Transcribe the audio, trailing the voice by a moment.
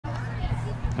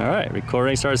All right,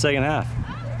 recording starts second half.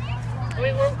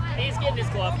 Wait, he's getting his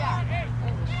glove.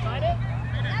 Find it?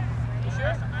 You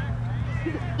sure?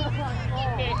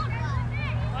 Okay.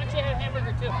 Why don't you have a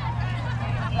hamburger too?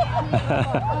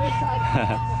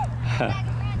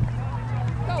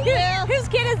 Whose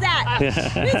kid is that? Whose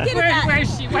kid is that? Where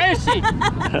is she? Where is she?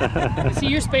 Is he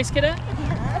your space cadet?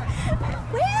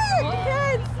 Will!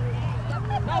 Kids!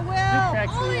 Oh, Will!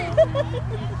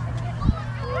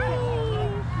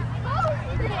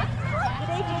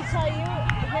 Did they tell you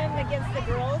him against the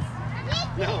girls?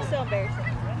 No. So embarrassing.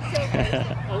 So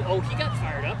embarrassing. Oh, he got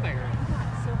fired up, I heard.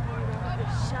 So fired up with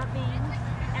shoving.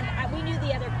 And we knew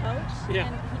the other coach. Yeah.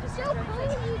 And he just started saying,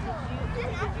 did you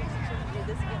do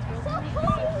this against girls?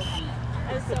 I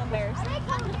was so embarrassed.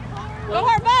 Go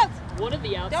hard, boats! One of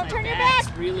the outside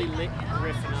backs really lit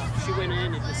Griffin up. She went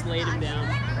in and just laid him down.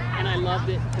 And I loved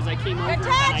it because I came over and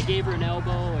I gave her an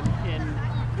elbow and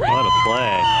what a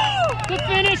play. good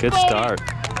finish, Good Bodie. start.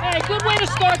 Hey, good way to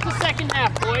start the second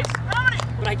half, boys.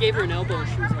 But I gave her an elbow and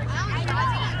she was like, I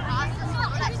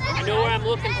know where I'm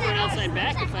looking for an outside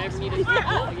back if I ever need a ball.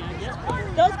 Yeah, I guess.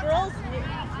 Those girls knew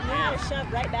how to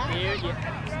shove right back. There you go. It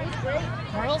was great.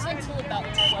 Girls until about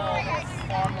 12 are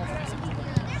far more physical.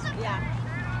 Yeah.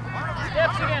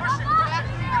 Steps again.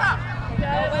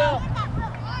 Okay, Will.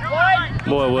 Wide.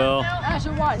 Boy, Will.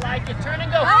 Asher wide. Like it. Turn and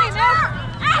go. Hurry, Asher!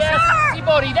 Yes. See,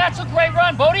 Bodie. That's a great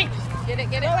run, Bodie. Get it.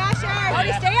 Go, Asher!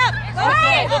 Bodie, stay up! Go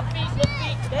Okay, ahead! look feet.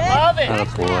 Love it. Oh,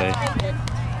 boy.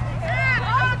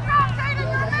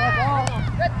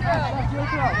 Good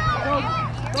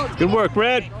throw. Good work,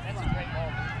 Red. That's a great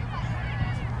ball.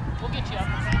 We'll get you up.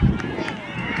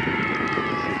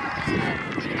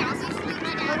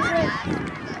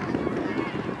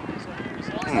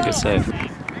 Good save.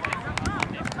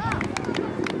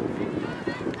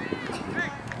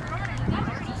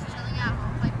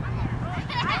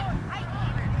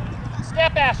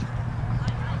 Step, Ash.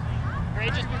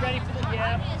 Great, just be ready for the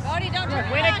Bodie, don't turn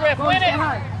Win it, Griff, win it.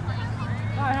 High.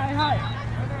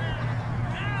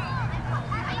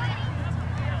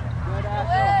 Good,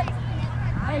 Asher.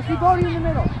 Hey, see Bodie in the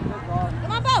middle. Good ball.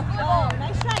 Come on, Bo! Oh,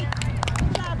 nice try.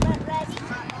 Good job, Red.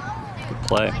 Good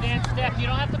play. Stand, step. You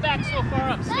don't have to back so far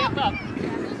up. Step up.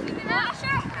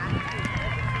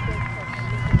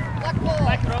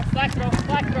 Black throw.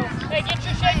 Hey, get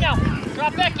your shake now.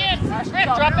 Drop back in. Griff,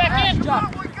 drop back in.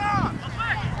 Drop. Good.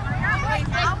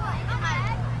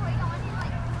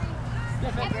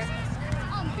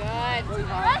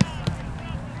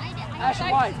 Asher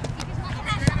wide.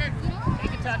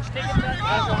 Take a touch.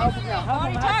 Asher, help him now. Help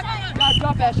him. God,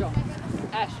 drop Asher.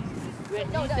 Ash. You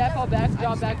step out back,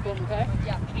 drop back, boom, okay?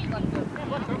 Yeah.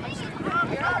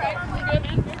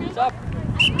 What's up?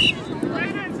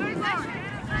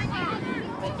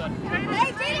 Well done.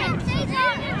 Hey, Jaden!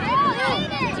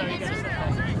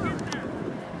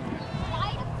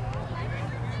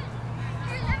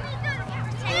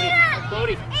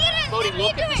 Bodie,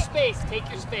 look at the space. Take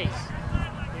your space.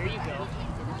 There you go.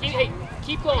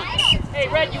 Keep going. Hey,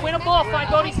 Red, you win a ball. Find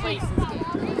Bodie's feet.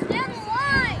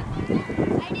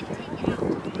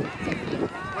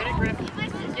 Win it, Griff.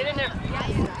 Get in there.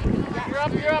 You're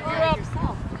up.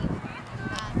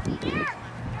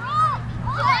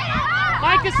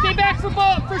 Micah, stay back for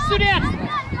Sudan.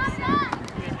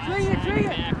 Tree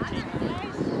it.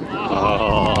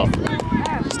 Oh.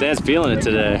 Stan's feeling it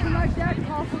today.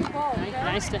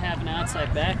 Nice to have an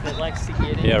outside back that likes to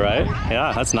get in. Yeah, right?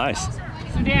 Yeah, that's nice.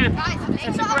 Sudan,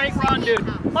 that's a great run,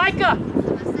 dude. Micah,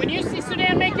 when you see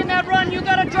Sudan making that run, you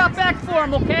gotta drop back for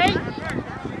him, okay?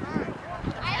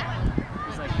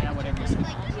 He's like, yeah, whatever you say.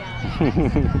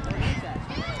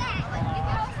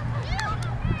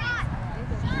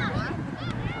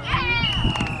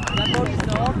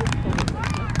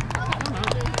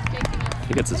 I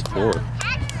think it's his fourth.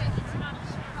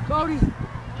 Bodie. Is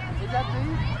that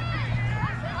three?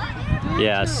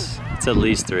 Yes, it's at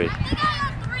least 3.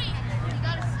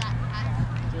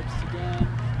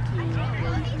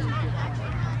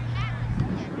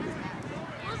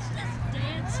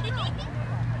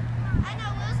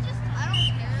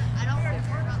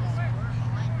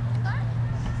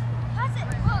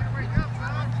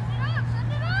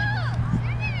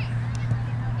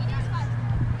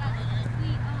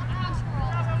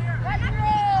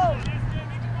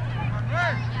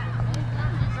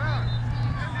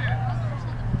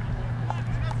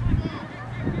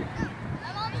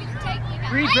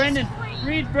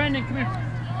 Reed, Brendan, come here.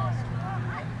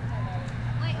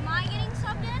 Wait, am I getting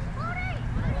subbed in?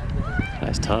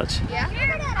 Nice touch. Yeah.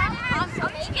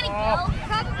 I'm just getting billed.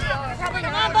 Probably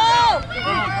not.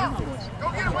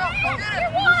 Go get it, Will.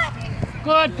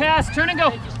 Good pass, turn and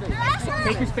go.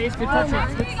 Take your space, good touch.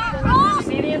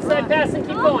 See the outside pass and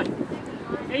keep going.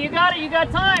 Hey, you got it. You got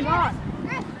time. Okay,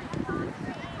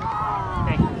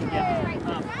 yeah.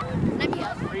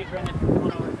 Reed, Brendan, come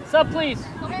on over. Sub, please.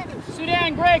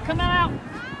 Sudan, Gray, come out.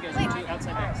 You guys are two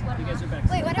outside backs. You guys are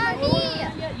backs. Wait, what about me?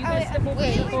 Yeah, you guys step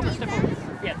over, step over, step over.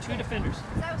 Yeah, 2 defenders.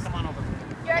 Come on over.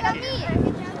 You're about me.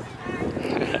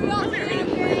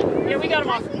 Yeah, we got him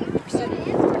off.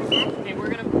 Okay, we're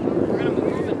gonna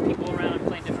move people around and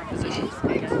play different positions.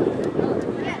 Okay, guys?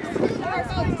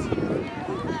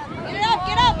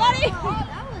 Get up, buddy!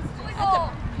 That's a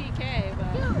PK,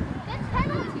 but... That's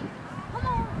penalty. Come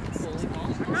on.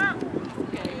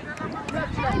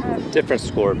 Different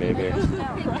score, maybe. They're just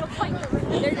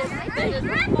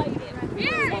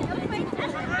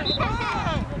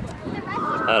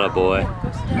Atta boy.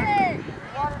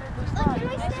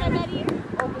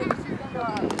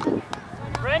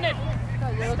 Brendan,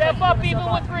 step up even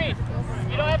with Reed.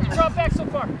 You don't have to drop back so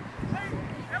far.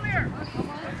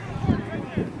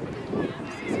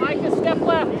 Micah, step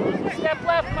left. Step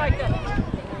left, Micah.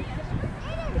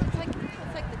 It's like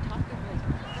the top of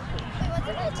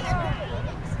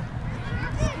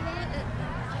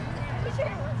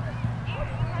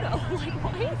No, like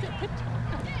why is it the top?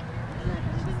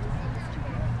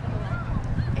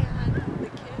 And the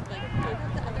kid, like, they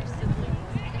have the other siblings.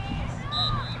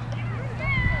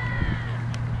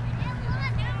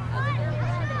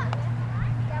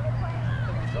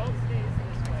 The result stays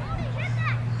this way.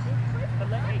 But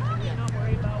hey, can we not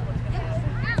worry about what's going to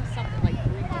happen? Something like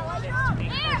 3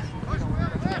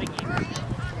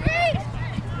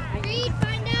 Reed,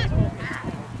 find out.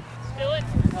 Still it.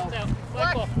 It's out.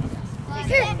 Black ball.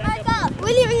 Here, back up.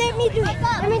 William, let me do it.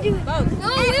 Let me do it. No,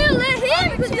 Will, let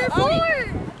him, because you're forward.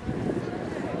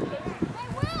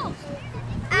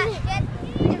 Ash, get.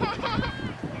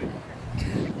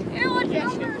 Here, what's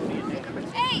number?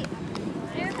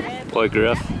 8. Boy,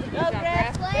 Griff. Good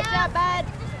job, bud.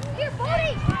 Here, 40.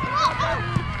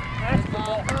 Ash the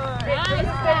ball. Hey, Nice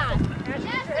Ash, pass. get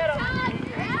your head up.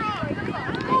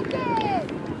 Okay.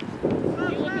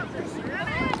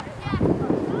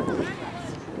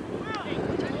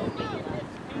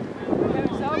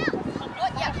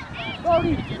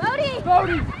 Bodie!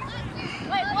 Bodie.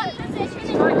 Wait, what position? Good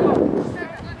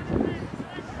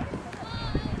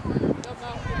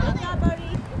job,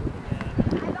 Bodie.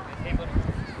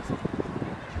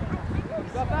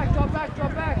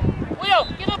 Drop back. Will,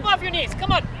 get up off your knees.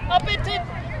 Come on. Up into.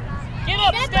 Get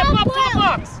up. Step up to the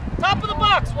box. Top of the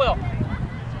box, Will.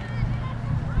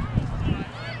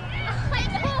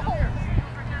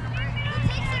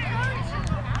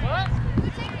 What?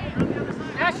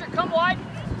 Asher, come wide.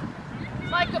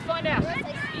 Micah, find Ash.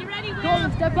 You ready, Will?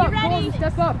 Golden, step up. Golden,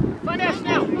 step up. Find Ash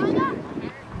now.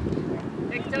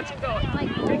 Take a touch and go.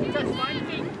 Take a touch. Find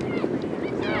feet.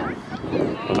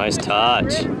 Nice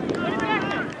touch. Put it back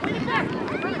now. Put it back.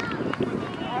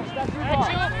 That's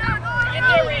you. Get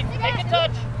there, Reed. Take a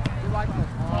touch.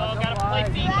 Oh, gotta play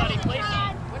feet, buddy. Play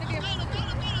feet.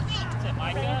 That's it,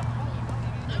 Micah.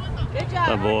 Good job.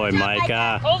 Oh boy,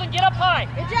 Micah. Holden, get up high.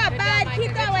 Good job, bud.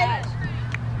 Keep going.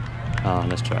 Oh,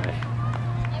 let's try.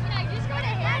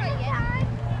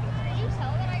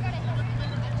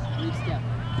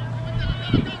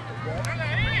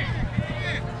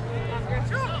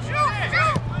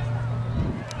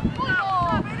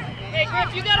 Hey,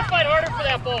 Griff, you gotta fight harder for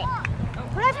that ball.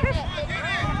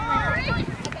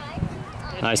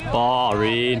 Nice ball,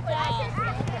 Reed.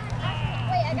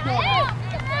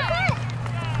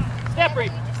 Step,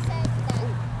 Reed.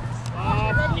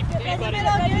 Keep it in, buddy.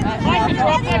 Micah,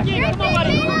 drop back in. Come on,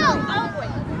 buddy.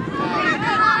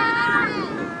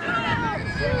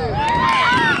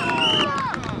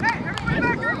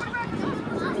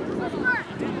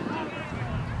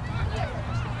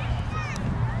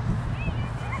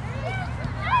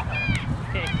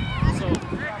 Okay, so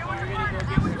you're gonna go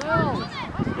get Will.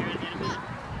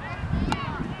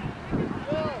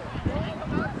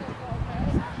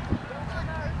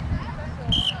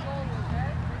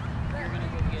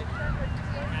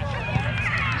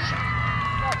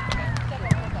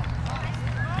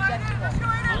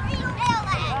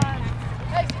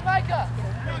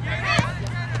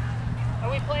 Are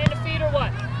we playing to feed or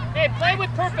what? Hey, play with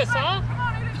purpose, huh?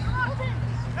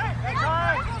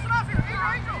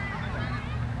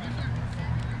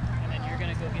 And then you're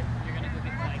gonna go get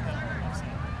Micah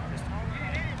offside.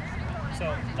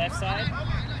 So left side.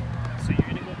 So you're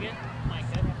gonna go get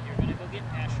Micah. You're gonna go get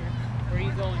Asher. Where are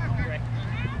you going, Greg?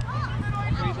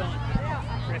 Where are you going?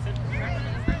 Griffin. So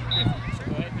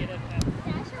go ahead and get it.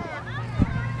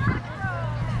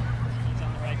 He's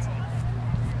on the right side.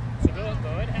 So go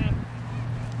ahead and have.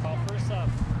 Call for a sub.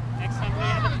 Next time we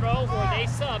have a throw or they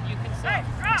sub, you can sub.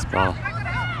 Nice ball.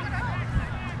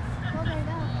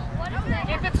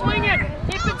 Keep it swinging.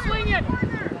 Keep it swinging.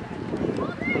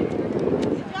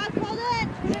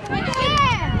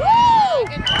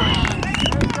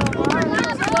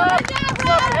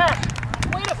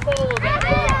 Way to follow that.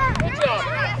 Good job.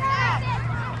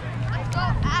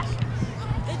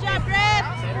 Good job, Griff.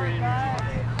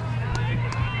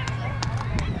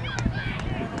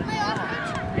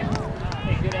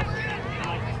 Hey, good effort.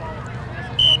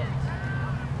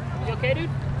 You okay, dude?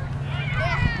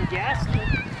 You gassed?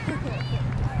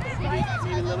 Maybe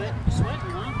a little bit. You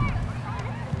sweating, huh?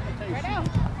 Right out.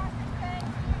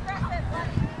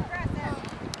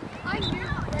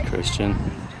 Christian.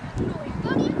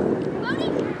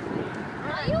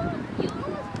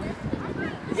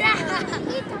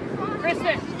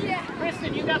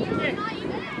 Kristen, you got the kick.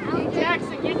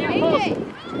 Jackson, get in your post.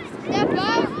 Step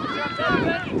up.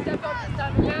 Step up this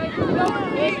time, okay?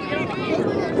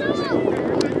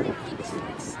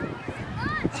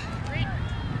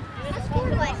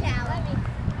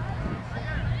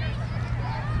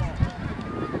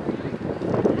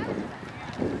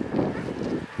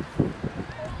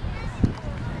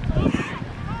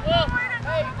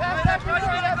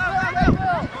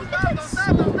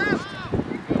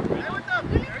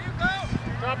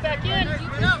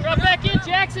 Drop back in,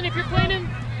 Jackson, if you're playing in.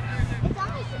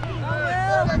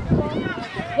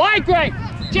 Wide, Greg.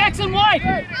 Jackson, wide.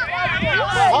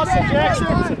 Awesome,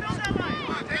 Jackson.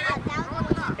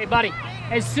 Hey, buddy,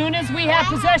 as soon as we have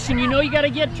possession, you know you got to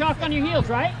get chalk on your heels,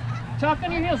 right? Chalk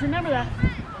on your heels, remember that.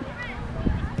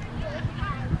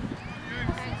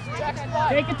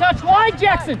 Take a touch wide,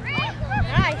 Jackson.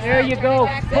 There you go.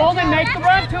 Hold him, make the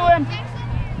run to him.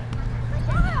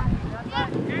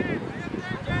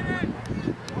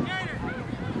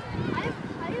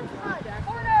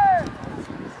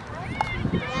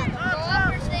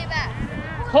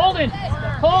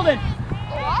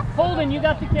 Holden, you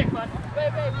got the kick, bud.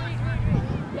 Wait, read.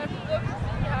 You have to look and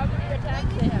see how many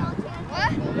attacks they have.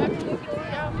 What? You have to look and see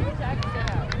how many attacks they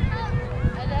have.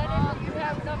 And then if you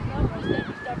have enough numbers, then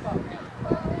you step up.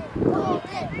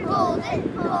 Hold it.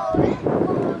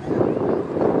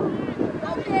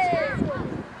 Okay.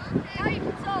 Now you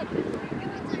can sub.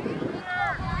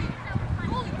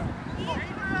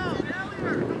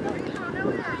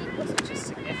 Such a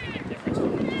significant difference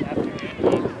from after you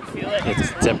feel it. It's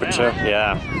temperature,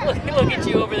 yeah. Look at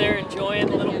you over there enjoying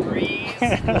a little breeze. A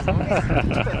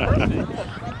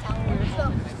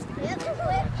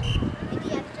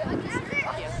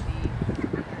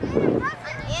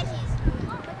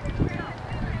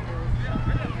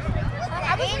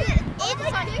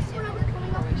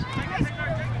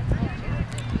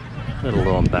little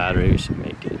low on battery, we should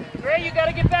make it. Ray, you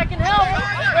gotta get back and help.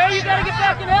 Ray, you gotta get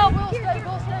back and help.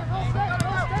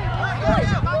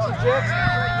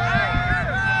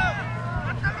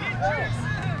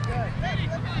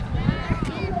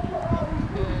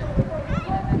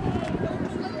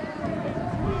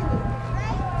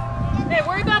 Hey,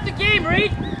 worry about the game,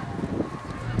 Reed.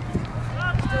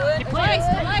 You play.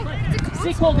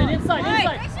 Seek Holden, inside.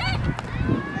 Hey,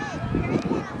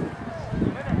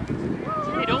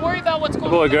 don't worry about what's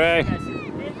going on. Good boy, Gray. Pay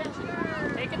attention.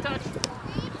 Take a touch.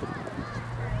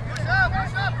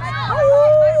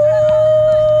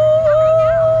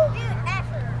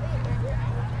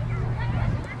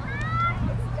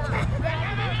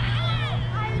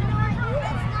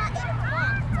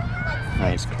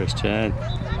 Nice, Christian.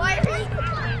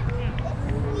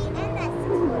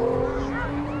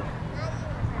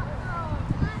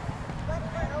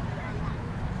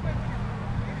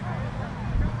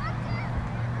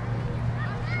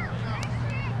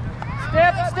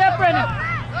 Step, Brendan.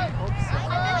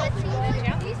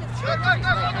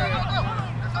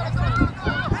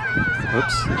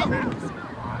 Oops.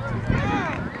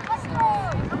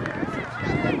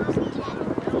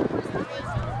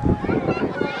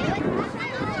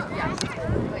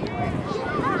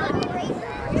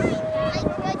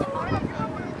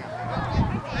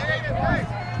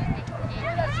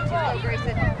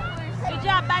 Good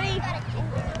job, buddy.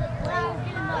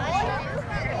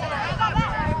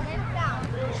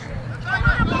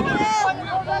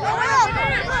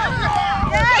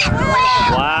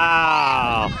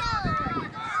 Wow.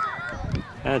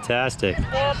 Fantastic.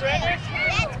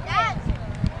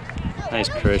 Nice,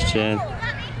 Christian. Go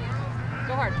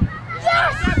hard.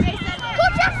 Yes! Go,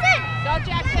 Jackson! Go,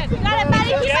 Jackson. You got it,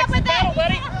 buddy. Keep up with Battle, it.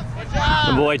 buddy. Good job.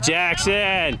 Good boy,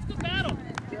 Jackson. Good battle.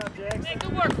 Hey,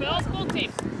 good work, fellas. Both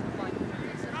teams.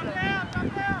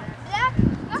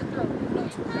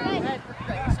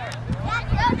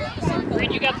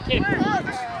 Reed, you got the kick.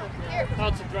 Oh,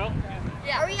 it's a throw?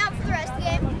 Yeah. Are we out for the rest of the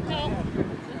game? No.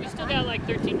 We still got like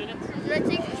 13 minutes. Should I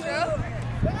take the throw?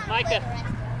 Micah.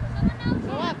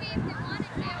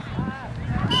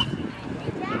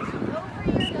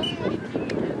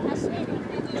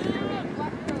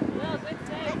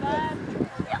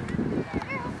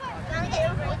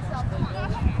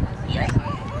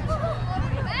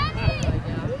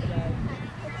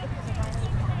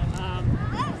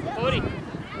 Cody, you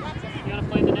want to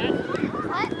play in the net?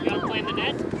 What? You want to play in the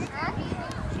net?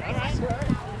 All right.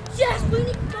 Yes, we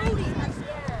need Cody.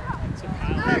 So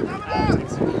Kyle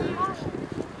takes it.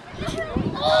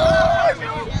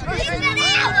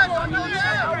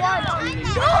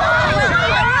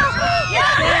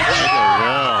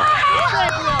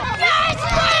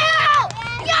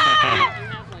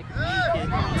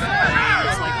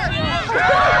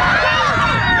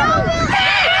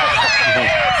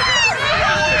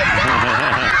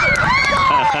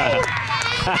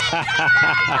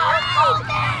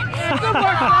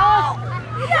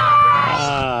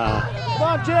 Come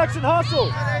on, Jackson, hustle.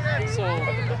 So,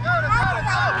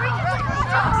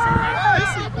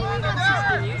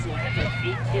 unusual. I have like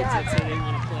 8 kids that say they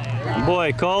want to play. Boy,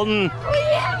 Colton.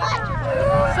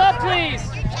 Stop, please.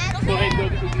 Go ahead, go.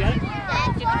 You got it?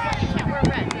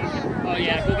 Oh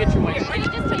yeah, go get your white. He's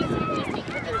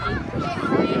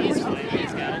fine.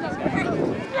 He's got it. He's got it.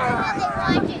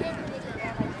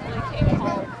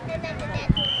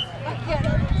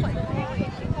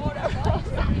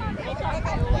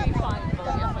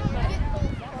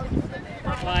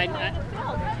 Fine.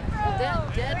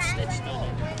 Dad snitched on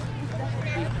it.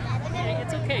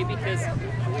 It's okay because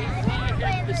we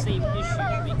have the same issue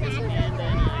because Amanda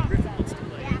and I, Griffin wants to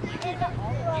play.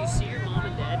 Like, you see your mom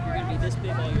and dad, you're going to be this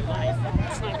big all your life.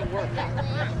 It's not going to work.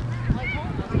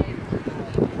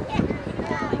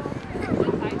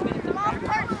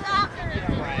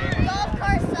 Golf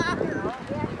cart soccer.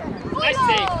 Nice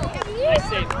save. Nice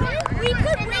save. We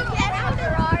could bring that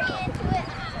Ferrari into it.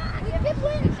 We could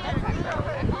win.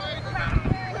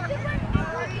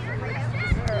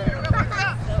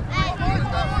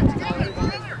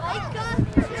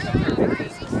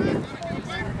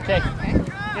 Okay.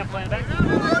 Yeah, playing back.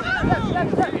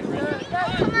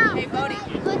 Hey, Bodie.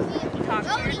 Talk to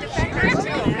your defender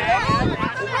too, okay?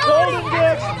 Golden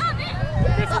Jackson.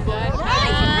 Griffin Black.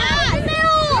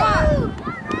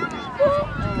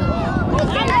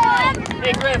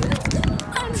 Hey, Griff.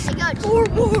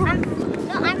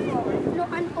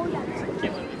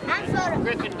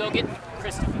 Griffin, go get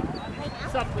Kristen.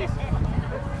 Stop, please.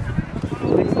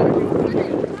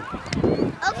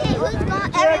 Okay, who's gone?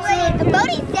 Everybody,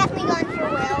 Bodie's definitely gone for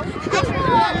Will.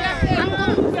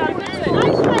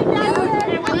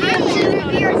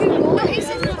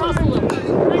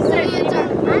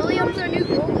 William's our new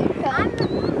goalie.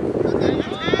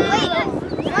 Wait,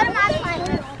 what am I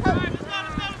playing?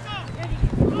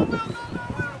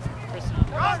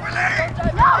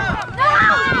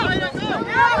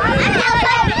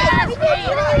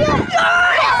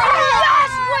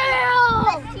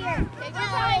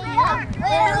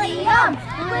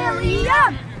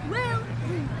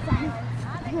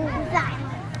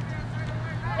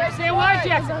 Say why,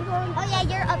 Jackson. Oh yeah,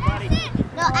 you're up.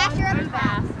 No, Ash, you're up and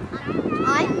fast.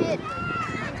 I'm mid.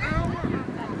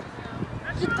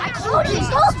 Cody,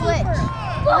 go switch.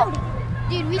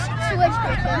 Dude, we should switch,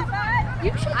 Griffin.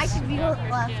 I should be left.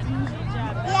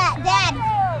 Yeah, Dad.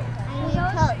 We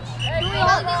coach.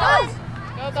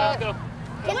 Go.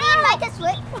 Can we invite a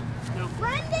switch? No.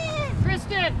 Brendan!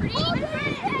 Kristen!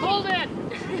 Hold it!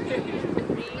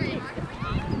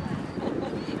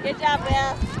 Good job,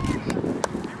 Will.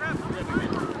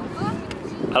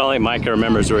 I don't think Micah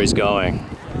remembers where he's going.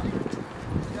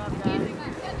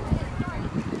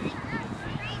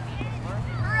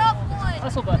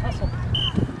 Hustle, bud, hustle.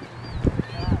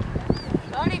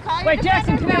 Bodie, call your Wait,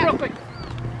 Jackson, come defender here real back.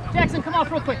 quick. Jackson, come off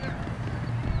real quick. Go,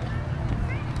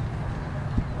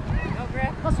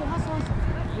 Griff. Hustle.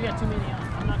 We got too many on.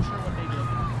 I'm not sure what they did.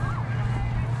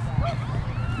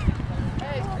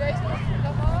 Hey, Jason,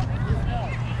 come on.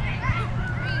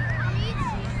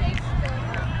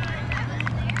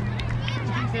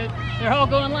 They're all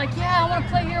going like, yeah, I want to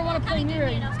play here, I want to play here.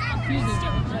 And it's confusing.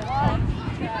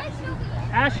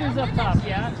 Asher's up top,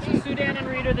 yeah. So Sudan and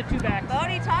Reed are the two backs.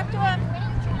 Bodie, talk to him.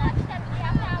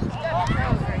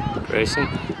 Grayson.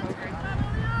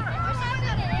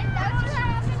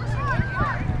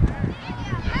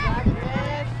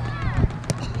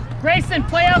 Grayson,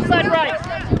 play outside right.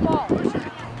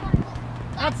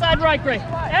 Outside right, Gray.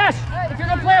 Ash, if you're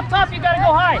going to play up top, you got to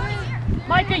go high.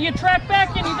 Micah, you track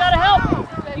back and you got to help.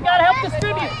 You got to help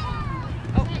distribute.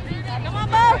 Come on,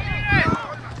 Bo.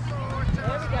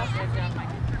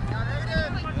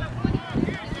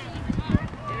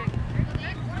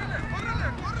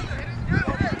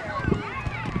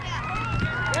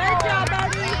 Good job.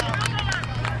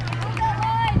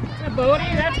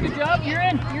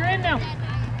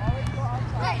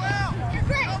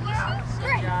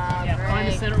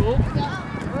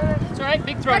 right,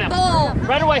 big throw now.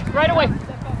 Right away, right away.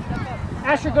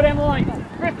 Asher, go down the line.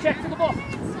 Griff, check for the ball.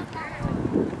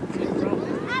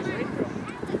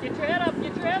 Get your head up,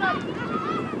 get your head up.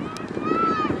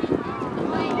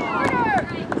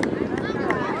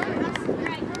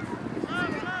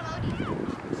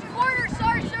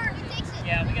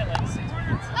 Yeah, we got like 6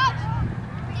 minutes.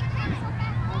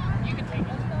 You can take it.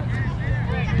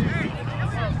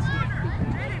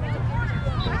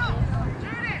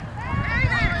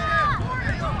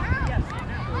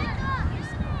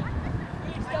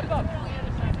 Step up.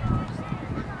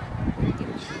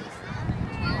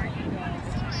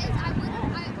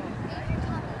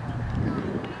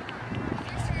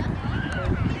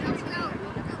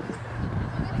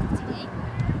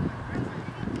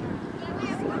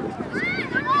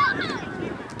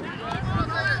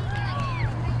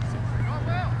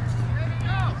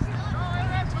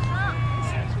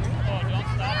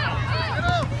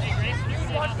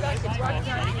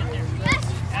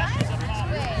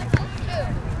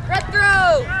 Red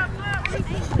throw!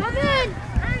 Come in!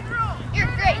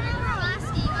 You're great.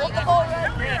 Hold the ball,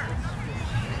 Red.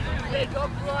 Hey, go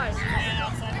fly.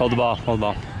 Hold the ball, hold the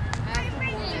ball.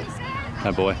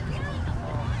 That boy.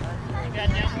 You got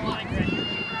down the line, Greg.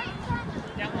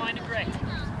 Down the line to Greg.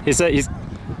 They're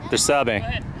subbing.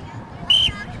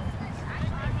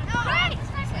 Go ahead.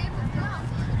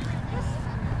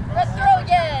 Red throw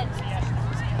again!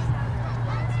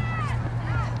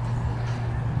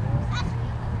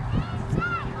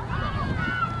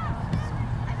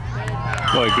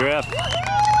 Boy, Griff.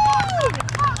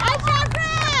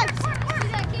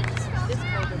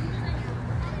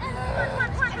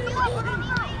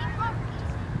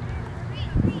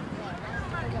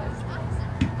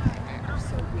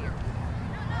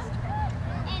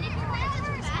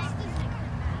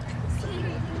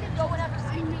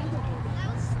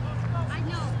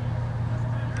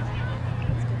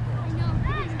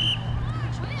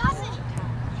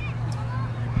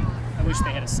 I wish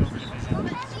they had a silver division.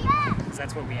 Because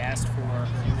that's what we asked for,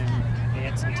 and then they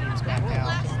had some teams back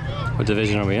out. What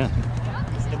division are we in?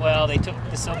 Well, they took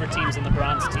the silver teams and the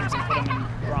bronze teams and put them in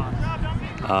bronze.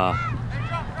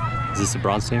 Is this the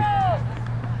bronze team?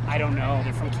 I don't know.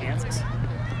 They're from Kansas.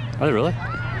 Are they really?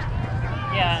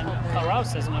 Yeah, and Colorado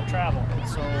says no travel,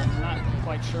 so I'm not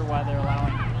quite sure why they're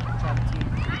allowing travel teams.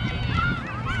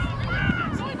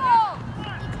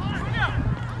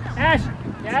 Ash,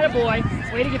 attaboy.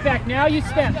 Way to get back. Now you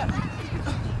step.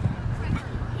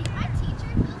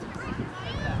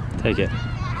 Take it.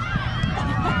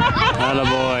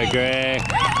 Attaboy, Gray.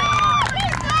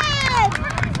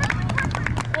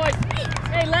 Boys,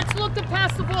 hey, let's look to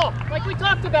pass the ball. Like we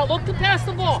talked about, look to pass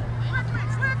the ball.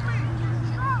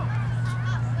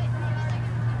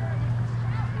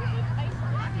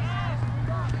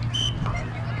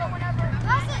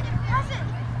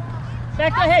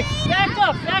 Back up, hey, back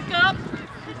up, back up.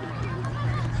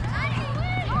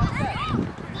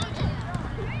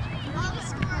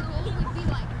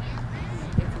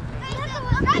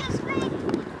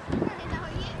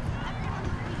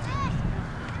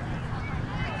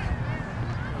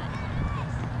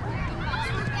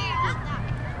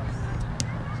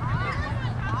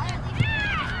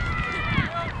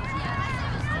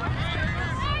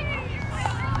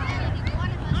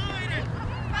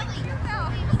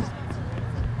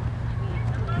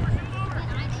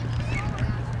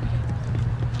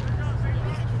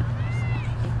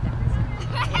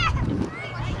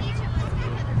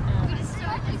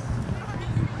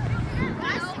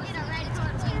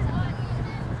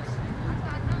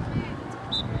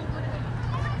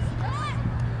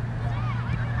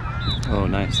 Oh,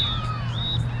 nice.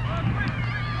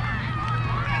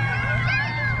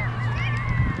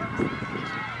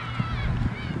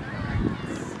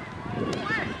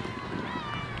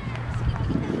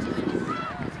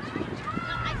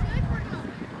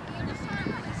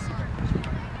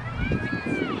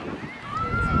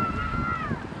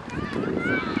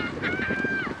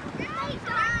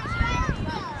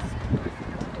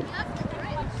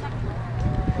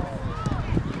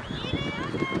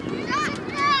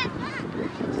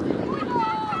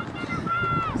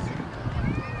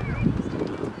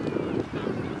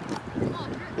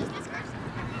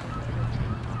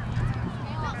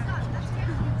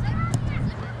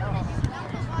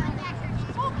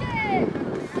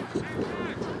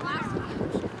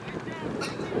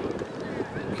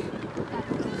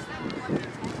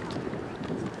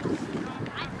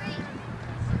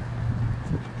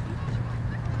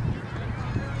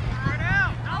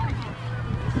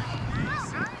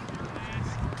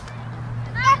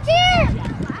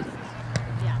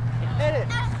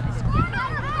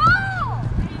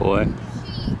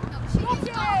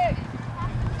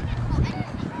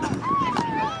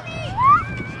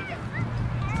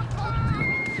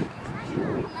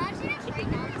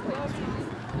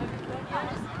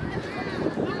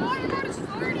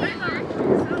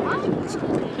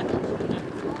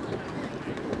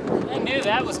 I knew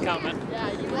that was coming.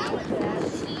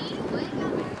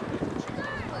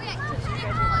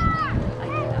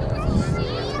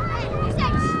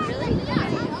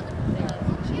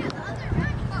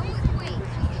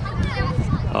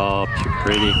 Oh,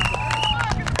 pretty.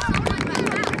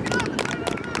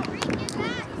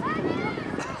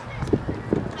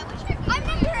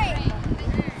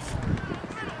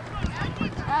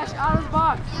 Ash, out of the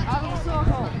box. Out of the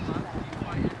circle.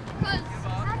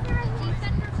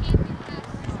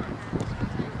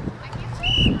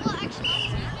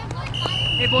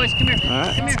 Hey boys, come here. All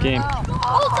right, Come it's here. game.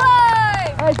 Full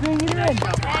time! Hey, bring it in. Good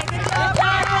job,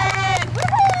 Kevin!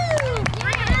 Woohoo!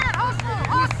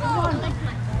 Awesome!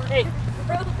 Hey,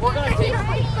 we're gonna take.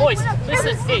 Boys,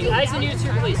 listen. Hey, eyes and ears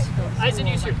here, please. Eyes and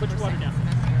ears here. Put your water down.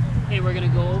 Hey, we're gonna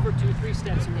go over 2 or 3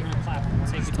 steps and we're gonna clap and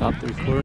say good job. Stop the recording.